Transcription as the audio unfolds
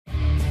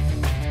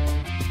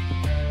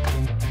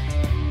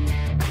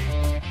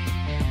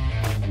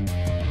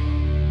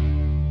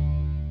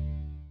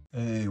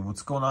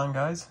going on,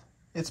 guys?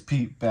 It's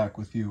Pete back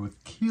with you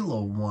with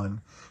Kilo 1,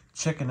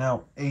 checking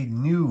out a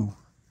new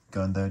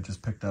gun that I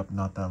just picked up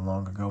not that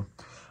long ago.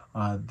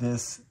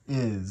 This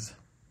is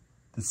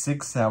the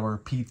Sig Sauer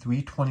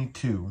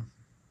P322,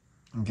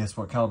 and guess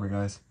what caliber,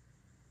 guys?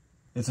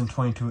 It's in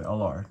 22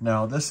 LR.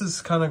 Now, this is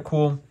kind of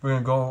cool. We're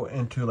going to go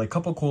into like a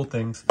couple cool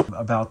things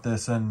about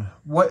this and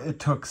what it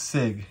took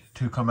Sig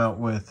to come out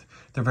with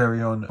their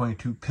very own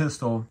 22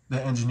 pistol,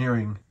 the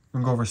engineering. We're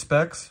going to go over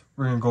specs.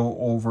 We're going to go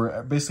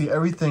over basically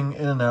everything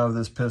in and out of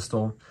this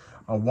pistol,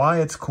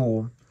 why it's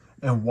cool,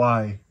 and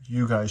why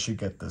you guys should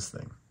get this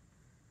thing.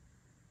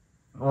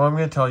 What I'm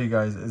going to tell you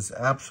guys is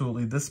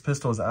this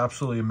pistol is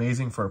absolutely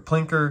amazing for a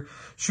plinker,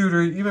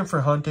 shooter, even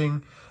for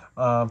hunting,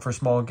 for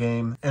small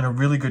game, and a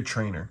really good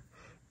trainer.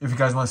 If you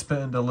guys want to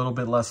spend a little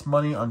bit less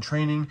money on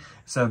training,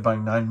 instead of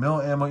buying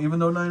 9mm ammo, even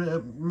though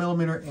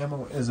 9mm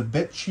ammo is a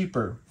bit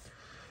cheaper,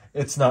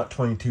 it's not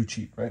 22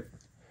 cheap, right?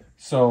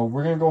 So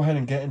we're going to go ahead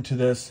and get into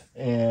this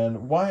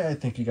and why I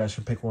think you guys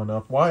should pick one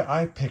up, why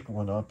I picked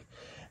one up,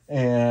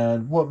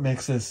 and what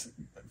makes this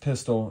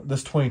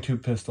 22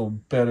 pistol,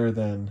 better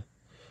than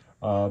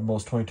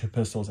most 22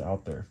 pistols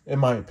out there, in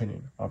my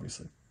opinion,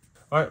 obviously.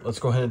 All right, let's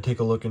go ahead and take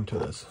a look into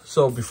this.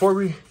 So before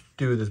we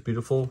do this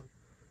beautiful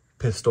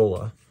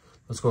pistola,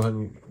 let's go ahead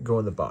and go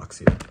in the box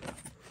here.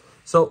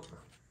 So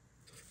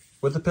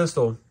with the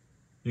pistol,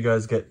 you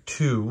guys get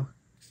two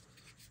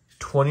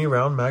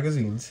 20-round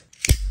magazines.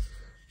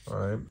 All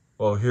right,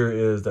 well, here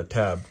is the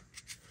tab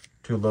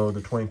to load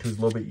the 22 is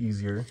a little bit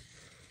easier.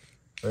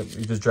 Right?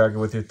 You just drag it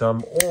with your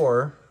thumb,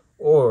 or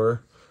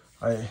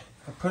I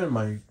put it in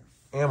my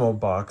ammo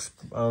box.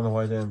 I don't know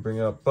why I didn't bring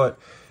it up, but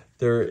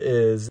there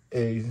is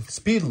a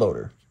speed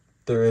loader.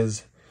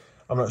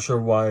 I'm not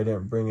sure why I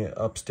didn't bring it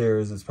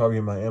upstairs. It's probably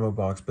in my ammo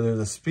box, but there's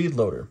a speed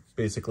loader.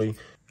 Basically,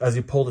 as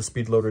you pull the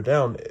speed loader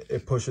down,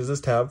 it pushes this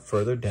tab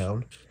further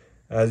down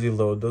as you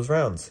load those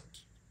rounds.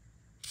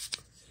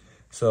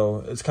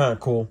 So it's kind of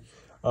cool.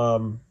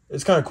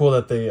 It's kind of cool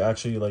that they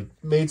actually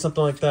made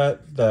something like that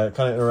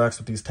kind of interacts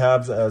with these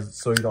tabs,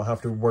 so you don't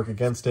have to work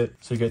against it.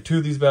 So you get two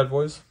of these bad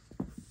boys.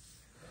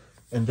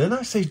 And then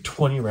I say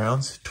 20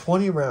 rounds.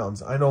 20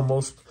 rounds. I know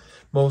most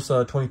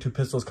 22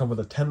 pistols come with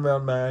a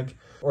 10-round mag,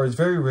 or it's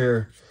very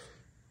rare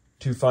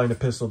to find a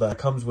pistol that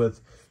comes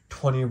with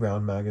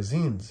 20-round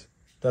magazines.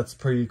 That's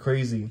pretty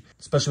crazy,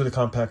 especially with a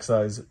compact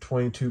size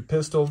 22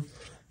 pistol.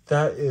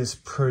 That is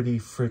pretty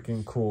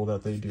freaking cool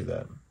that they do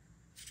that.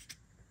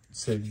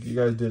 So you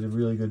guys did a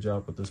really good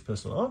job with this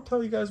pistol. I'll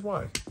tell you guys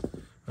why.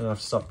 I don't have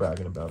to stop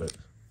bragging about it.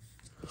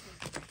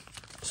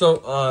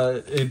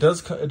 So it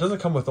doesn't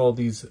come with all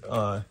these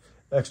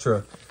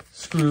extra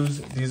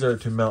screws. These are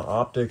to mount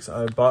optics.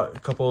 I bought a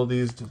couple of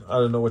these. I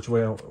don't know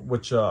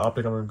which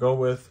optic I'm gonna go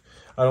with.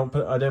 I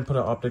didn't put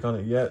an optic on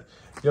it yet.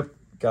 Yep,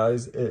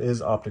 guys, it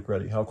is optic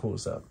ready. How cool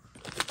is that?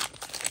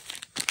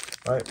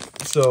 All right,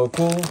 so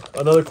cool.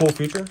 Another cool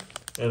feature,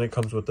 and it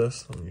comes with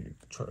this. Let me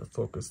try to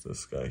focus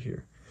this guy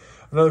here.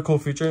 Another cool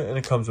feature, and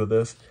it comes with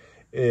this,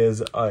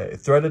 is a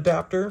thread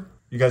adapter.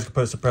 You guys can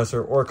put a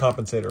suppressor or a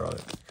compensator on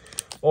it.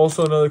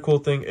 Also, another cool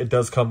thing, it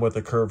does come with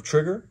a curved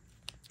trigger.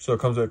 So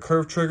it comes with a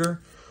curved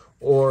trigger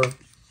or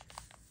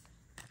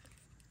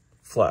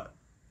flat.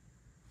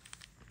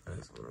 Let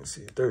me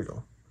see. There you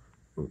go.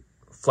 Ooh,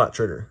 flat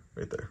trigger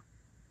right there.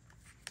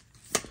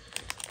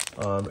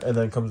 And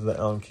then comes with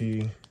the Allen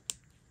key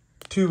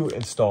to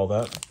install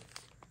that.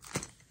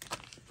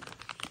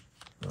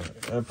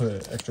 I put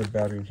an extra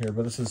battery in here,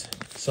 but this is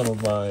some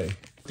of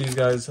these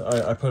guys,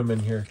 I put them in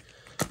here.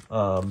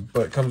 But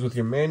it comes with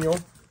your manual,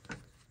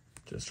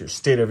 just your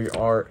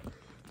state-of-the-art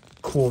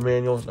cool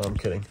manual. No, I'm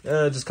kidding.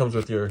 It just comes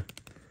with your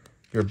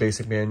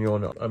basic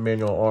manual and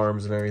manual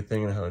arms and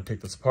everything and how to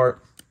take this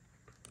apart.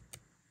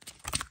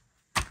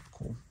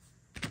 Cool.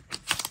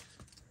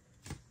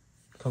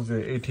 Comes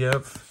with the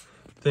ATF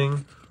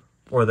thing,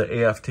 or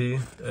the AFT,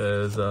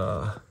 as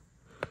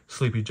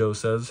Sleepy Joe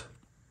says.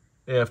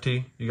 AFT,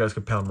 you guys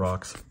could pound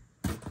rocks.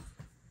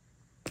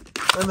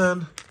 And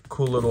then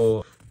cool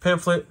little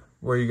pamphlet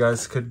where you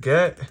guys could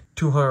get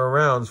 200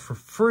 rounds for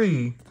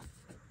free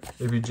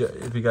if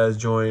you guys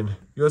join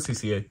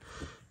USCCA.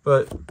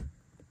 But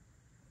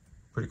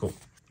pretty cool.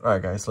 All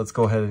right, guys, let's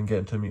go ahead and get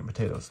into meat and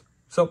potatoes.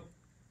 So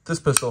this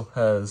pistol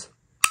has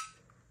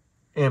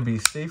ambi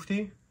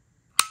safety,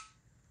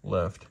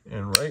 left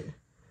and right,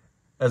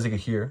 as you can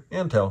hear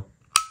and tell.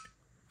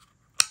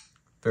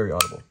 Very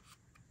audible.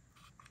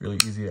 Really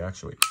easy to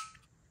actuate.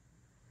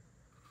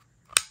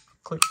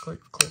 Click, click,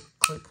 click,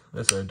 click.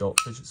 That's an adult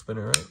fidget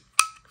spinner, right?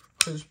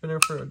 Fidget spinner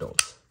for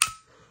adults.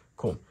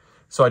 Cool.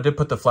 So I did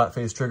put the flat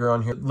face trigger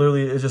on here.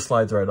 Literally, it just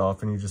slides right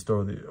off, and you just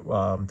throw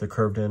the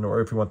curved in,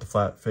 or if you want the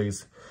flat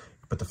face,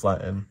 you put the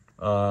flat in.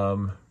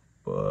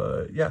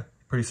 But yeah,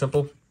 pretty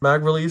simple.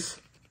 Mag release,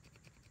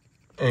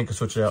 and you can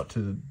switch it out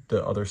to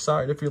the other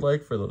side if you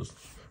like for your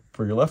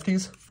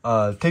lefties.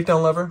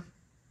 Takedown lever,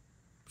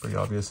 pretty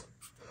obvious.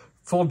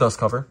 Full dust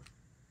cover.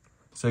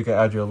 So you can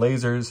add your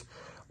lasers,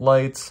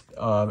 lights.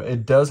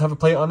 It does have a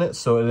plate on it,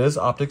 so it is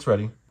optics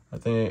ready. I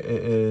think it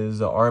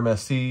is a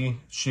RMSC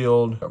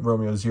Shield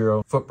Romeo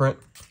 0 footprint.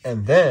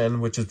 And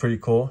then, which is pretty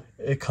cool,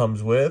 it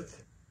comes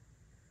with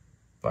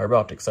fiber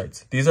optic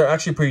sights. These are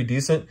actually pretty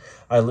decent.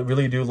 I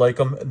really do like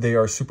them. They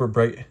are super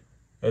bright,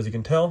 as you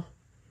can tell,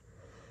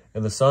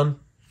 in the sun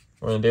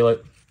or in daylight.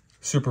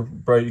 Super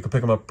bright. You can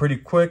pick them up pretty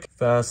quick.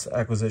 Fast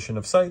acquisition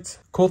of sights.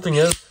 Cool thing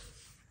is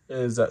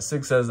that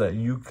SIG says that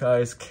you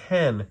guys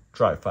can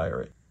dry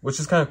fire it, which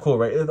is kind of cool,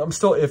 right? I'm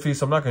still iffy,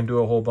 so I'm not going to do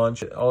a whole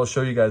bunch. I'll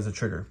show you guys the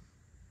trigger.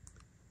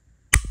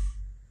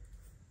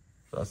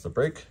 So that's the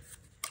brake.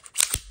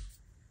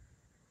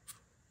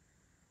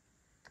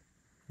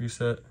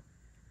 Reset.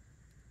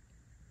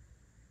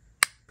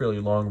 Fairly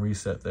long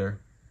reset there.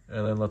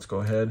 And then let's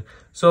go ahead.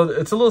 So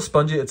it's a little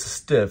spongy, it's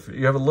stiff.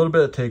 You have a little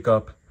bit of take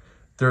up.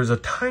 There's a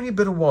tiny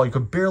bit of wall. You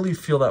could barely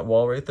feel that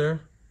wall right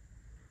there.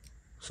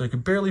 So you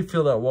can barely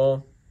feel that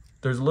wall.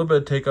 There's a little bit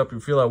of take up. You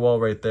feel that wall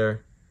right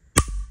there.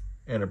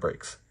 And it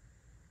breaks.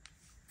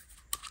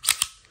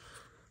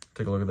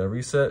 Take a look at that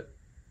reset.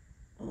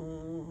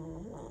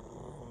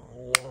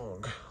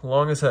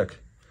 Long as heck.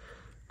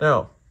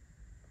 Now,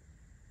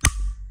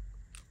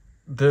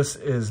 this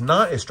is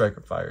not a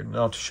striker fired. And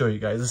I'll show you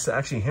guys. This is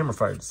actually hammer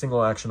fired,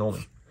 single action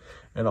only.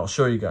 And I'll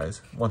show you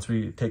guys once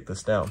we take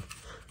this down.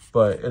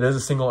 But it is a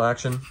single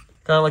action,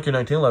 kind of like your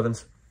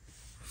 1911s.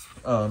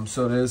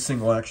 So it is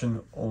single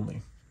action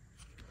only.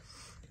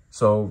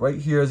 So right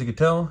here, as you can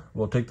tell,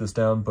 we'll take this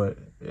down, but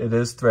it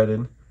is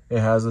threaded. It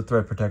has a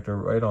thread protector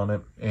right on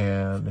it,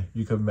 and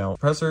you could mount a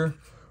compressor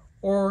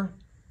or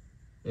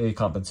a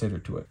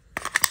compensator to it.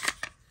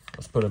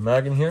 Let's put a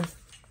mag in here.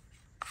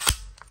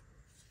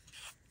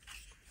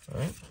 All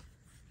right.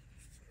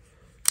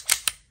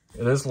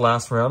 It is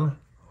last round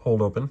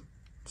hold open,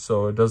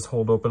 so it does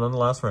hold open on the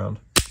last round.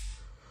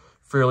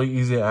 Fairly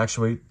easy to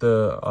actuate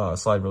the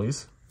slide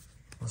release.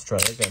 Let's try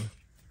it again.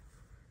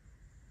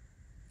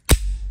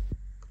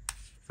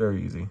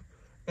 Very easy.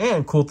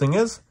 And cool thing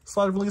is,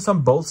 slide release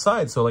on both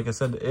sides. So like I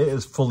said, it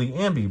is fully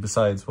ambi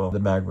besides, well, the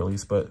mag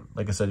release. But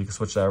like I said, you can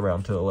switch that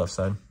around to the left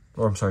side.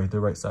 Or I'm sorry, the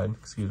right side,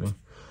 excuse me.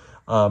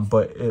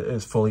 But it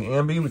is fully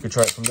ambi. We could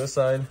try it from this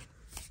side.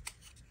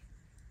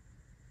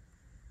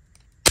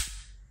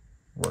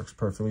 Works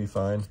perfectly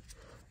fine.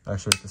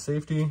 Actuate the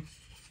safety.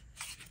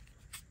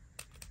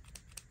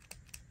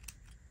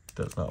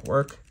 Does not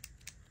work.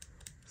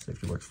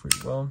 Safety works pretty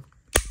well.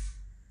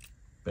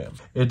 Bam.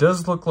 It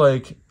does look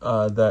like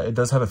that it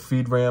does have a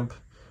feed ramp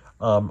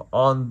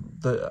on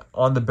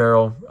the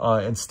barrel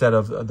instead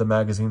of the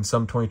magazine.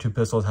 Some 22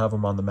 pistols have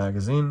them on the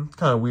magazine.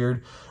 Kind of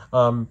weird,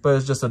 but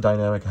it's just a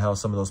dynamic of how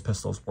some of those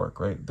pistols work,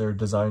 right? They're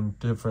designed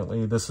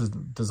differently. This is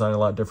designed a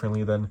lot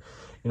differently than,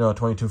 you know, a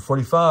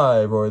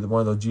 2245 or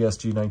one of those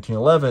GSG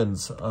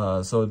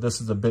 1911s. So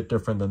this is a bit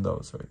different than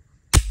those, right?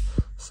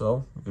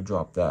 So we could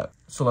drop that.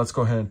 So let's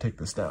go ahead and take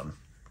this down.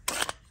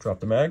 Drop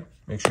the mag.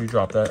 Make sure you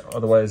drop that.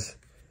 Otherwise,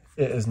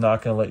 it is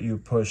not going to let you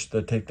push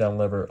the takedown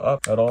lever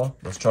up at all.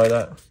 Let's try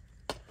that.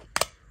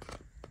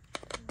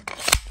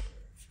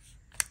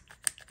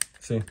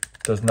 See,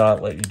 does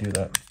not let you do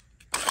that.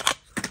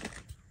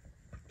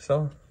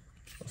 So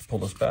let's pull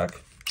this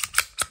back.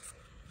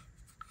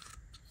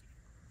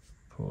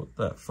 Pull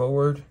that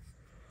forward.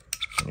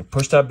 And you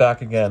push that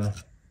back again.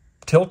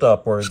 Tilt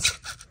upwards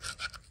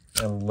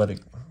and let it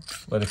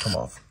come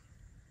off.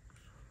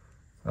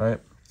 All right.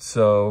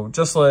 So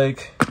just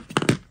like,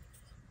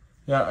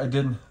 yeah, I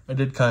did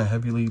kind of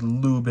heavily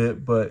lube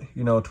it, but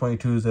you know,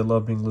 22s, they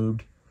love being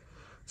lubed.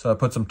 So I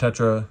put some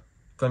Tetra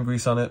gun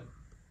grease on it.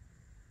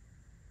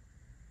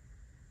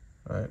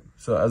 All right,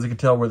 so as you can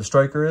tell where the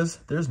striker is,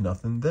 there's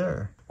nothing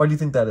there. Why do you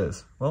think that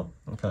is? Well,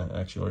 okay, I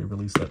actually already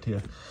released that to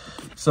you.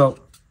 So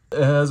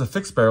it has a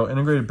fixed barrel,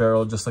 integrated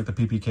barrel, just like the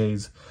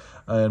PPKs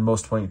and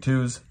most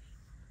 22s.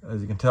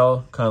 As you can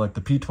tell, kind of like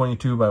the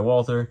P322 by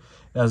Walther,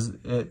 as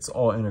it's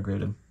all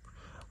integrated.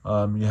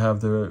 You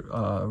have the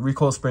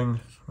recoil spring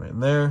right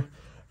in there.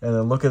 And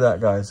then look at that,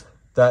 guys.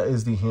 That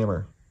is the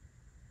hammer.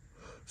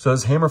 So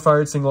it's hammer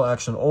fired single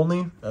action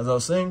only, as I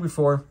was saying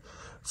before.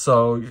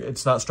 So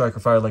it's not striker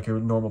fired like your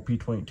normal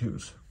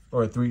P22s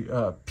or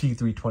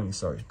P320,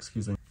 sorry,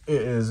 excuse me.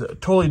 It is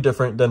totally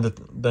different than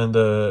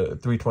the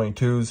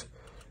 322s.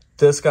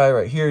 This guy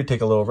right here, you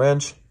take a little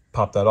wrench,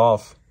 pop that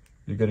off.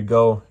 You're good to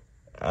go.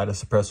 Add a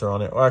suppressor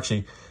on it, or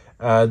actually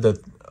add the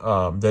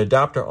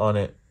adapter on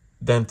it,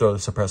 then throw the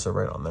suppressor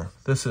right on there.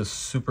 This is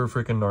super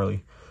freaking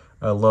gnarly.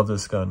 I love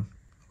this gun.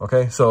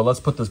 Okay, so let's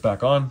put this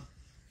back on.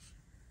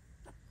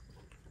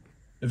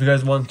 If you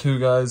guys want to,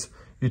 guys,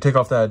 you take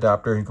off that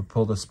adapter, you can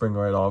pull the spring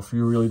right off.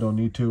 You really don't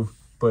need to,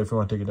 but if you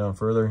want to take it down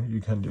further, you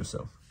can do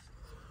so.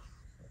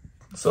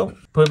 So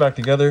put it back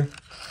together.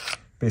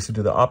 Basically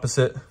do the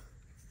opposite.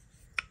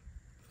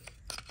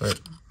 Right,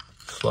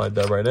 slide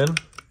that right in.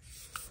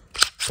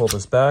 Pull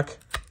this back,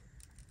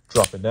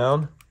 drop it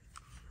down,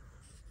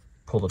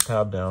 pull the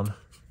tab down.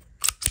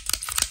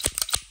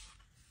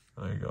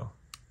 There you go.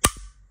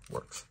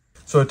 Works.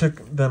 So it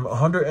took them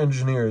 100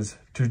 engineers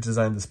to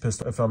design this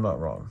pistol, if I'm not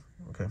wrong.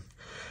 Okay.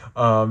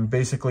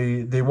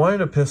 Basically, they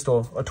wanted a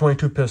pistol, a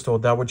 22 pistol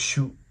that would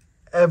shoot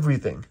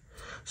everything.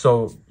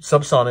 So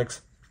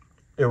subsonics,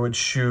 it would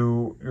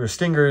shoot your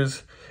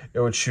stingers, it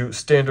would shoot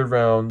standard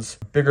rounds,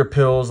 bigger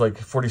pills like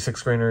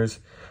 46 grainers,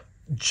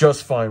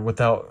 just fine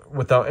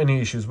without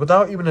any issues,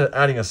 without even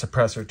adding a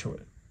suppressor to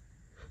it.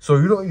 So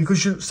you could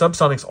shoot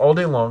subsonics all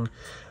day long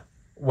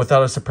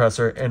without a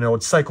suppressor, and it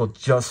would cycle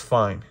just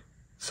fine.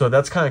 So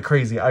that's kind of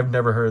crazy. I've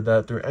never heard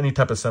that through any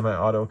type of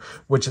semi-auto,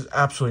 which is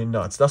absolutely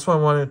nuts. That's why I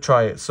wanted to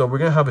try it. So we're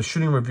going to have a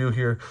shooting review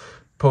here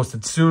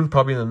posted soon,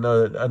 probably in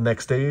the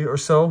next day or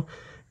so.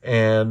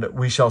 And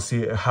we shall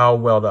see how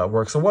well that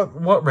works. So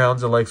what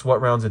rounds it likes,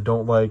 what rounds it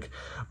don't like,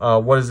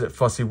 what is it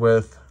fussy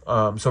with.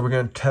 So we're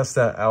going to test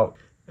that out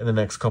in the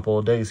next couple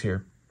of days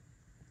here.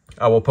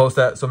 I will post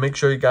that. So make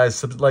sure you guys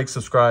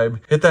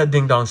subscribe, hit that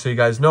ding dong so you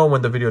guys know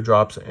when the video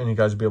drops and you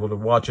guys will be able to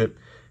watch it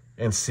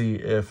and see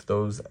if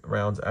those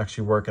rounds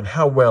actually work and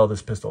how well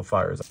this pistol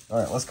fires. All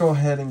right, let's go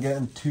ahead and get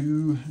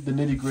into the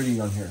nitty gritty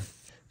on here.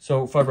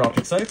 So fiber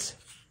optic sights,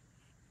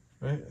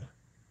 right?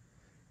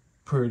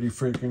 Pretty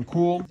freaking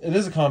cool. It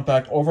is a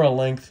compact overall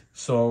length.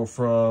 So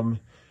from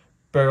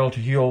barrel to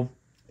heel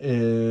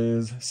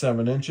is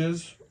 7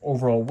 inches.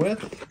 Overall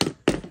width,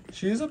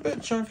 she's a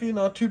bit chunky,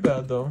 not too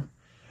bad though.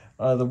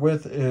 The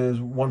width is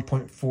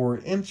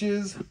 1.4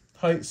 inches.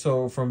 Height,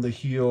 so from the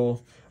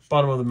heel,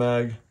 bottom of the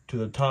mag to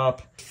the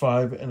top,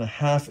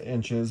 5.5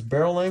 inches.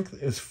 Barrel length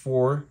is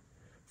 4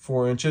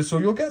 inches. So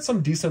you'll get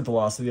some decent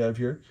velocity out of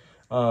here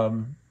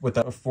with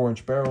that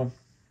 4-inch barrel.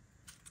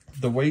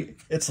 The weight,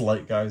 it's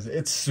light, guys.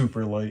 It's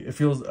super light. It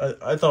feels,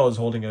 I thought I was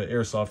holding an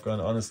airsoft gun,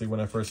 honestly,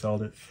 when I first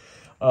held it.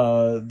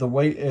 The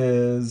weight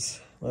is,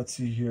 let's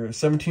see here,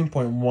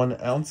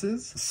 17.1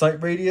 ounces.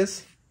 Sight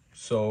radius,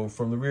 so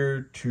from the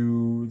rear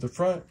to the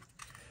front,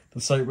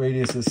 the sight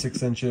radius is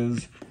 6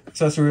 inches.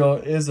 Accessory reel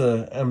is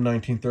a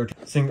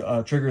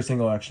M1913 trigger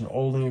single action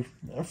only,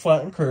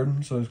 flat and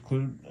curved, so it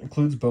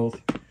includes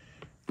both.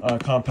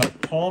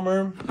 Compact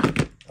polymer.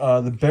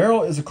 The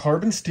barrel is a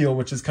carbon steel,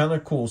 which is kind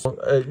of cool.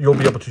 So you'll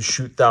be able to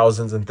shoot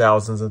thousands and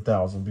thousands and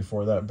thousands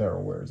before that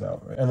barrel wears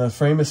out. Right? And the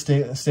frame is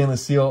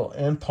stainless steel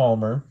and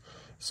polymer.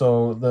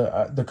 So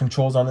the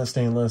controls on it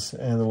stainless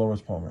and the lower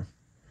is polymer.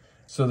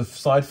 So the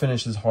slide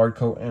finish is hard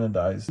coat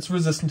anodized. It's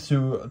resistant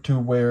to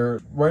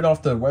wear. Right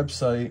off the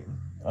website,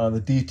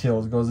 the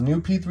details goes, the new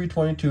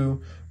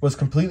P322 was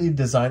completely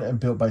designed and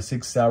built by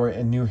Sig Sauer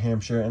in New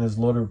Hampshire and is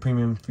loaded with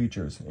premium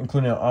features,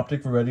 including an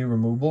optic-ready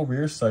removable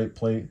rear sight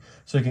plate,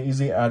 so you can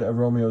easily add a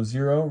Romeo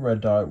 0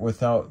 red dot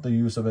without the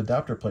use of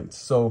adapter plates.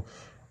 So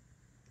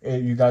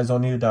you guys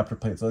don't need adapter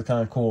plates. That's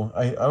kind of cool.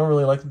 I don't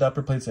really like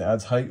adapter plates. It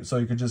adds height, so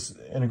you could just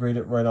integrate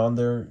it right on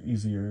there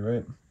easier,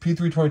 right?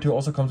 P322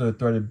 also comes with a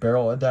threaded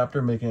barrel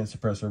adapter, making it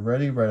suppressor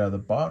ready right out of the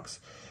box,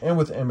 and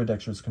with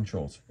ambidextrous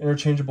controls.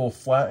 Interchangeable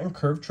flat and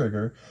curved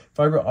trigger,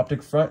 fiber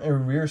optic front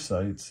and rear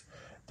sights.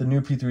 The new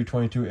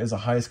P322 is the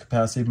highest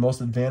capacity,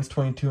 most advanced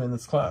 22 in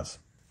its class.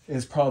 It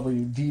is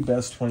probably the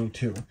best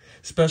 22.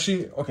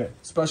 Especially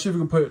if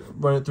you can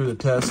run it through the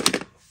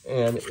test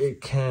and it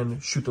can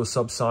shoot those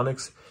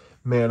subsonics.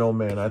 Man, oh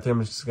man, I think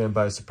I'm just going to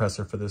buy a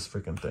suppressor for this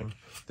freaking thing.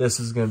 This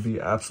is going to be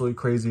absolutely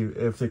crazy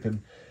if they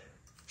could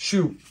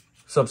shoot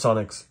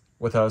subsonics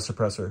without a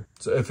suppressor.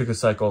 So if it could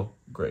cycle,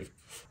 great.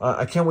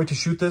 I can't wait to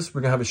shoot this.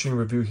 We're going to have a shooting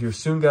review here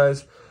soon,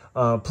 guys.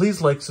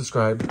 Please like,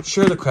 subscribe,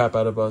 share the crap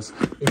out of us.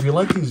 If you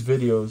like these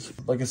videos,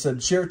 like I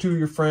said, share it to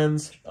your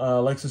friends,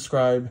 like,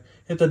 subscribe,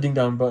 hit that ding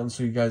dong button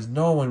so you guys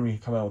know when we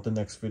come out with the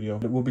next video.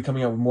 We'll be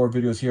coming out with more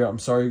videos here. I'm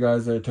sorry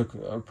guys that it took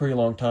a pretty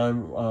long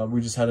time. We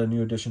just had a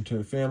new addition to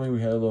the family.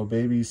 We had a little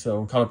baby,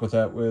 so caught up with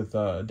that with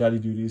daddy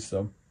duties.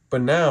 So,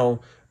 but now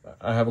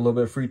I have a little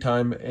bit of free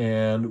time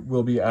and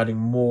we'll be adding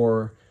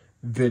more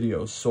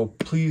videos. So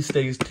please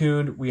stay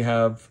tuned.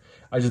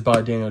 I just bought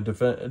a Daniel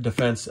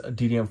Defense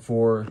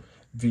DDM4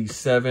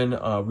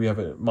 V7. We have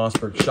a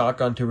Mossberg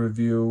shotgun to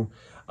review.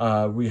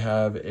 We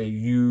have a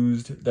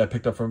used that I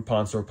picked up from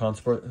Pawn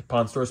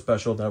Store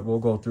Special that we'll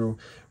go through,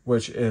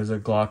 which is a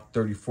Glock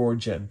 34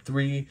 Gen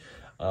 3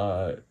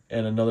 and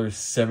another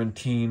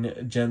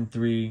 17 Gen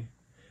 3.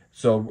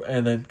 So,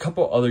 and then a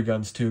couple other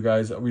guns too,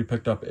 guys. We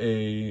picked up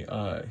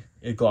a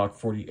Glock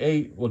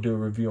 48. We'll do a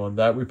review on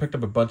that. We picked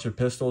up a bunch of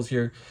pistols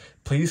here.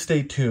 Please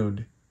stay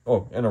tuned.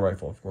 Oh, and a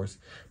rifle, of course.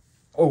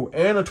 Oh,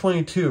 and a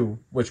 22,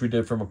 which we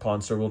did from a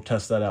pawn store. We'll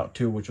test that out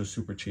too, which was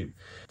super cheap.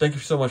 Thank you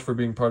so much for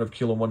being part of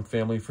Kilo One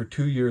family for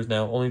 2 years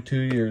now, only 2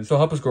 years. So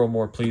help us grow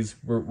more, please.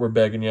 We're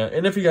begging you.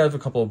 And if you guys have a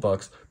couple of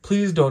bucks,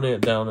 please donate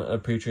it down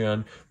at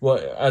Patreon. Well,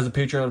 as the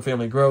Patreon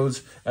family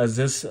grows, as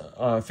this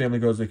family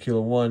grows to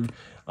Kilo One,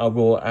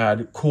 we'll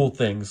add cool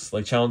things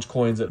like challenge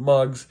coins at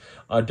mugs,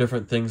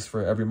 different things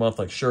for every month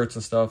like shirts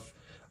and stuff.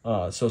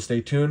 So stay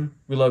tuned.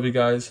 We love you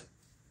guys.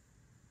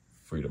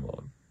 Freedom on.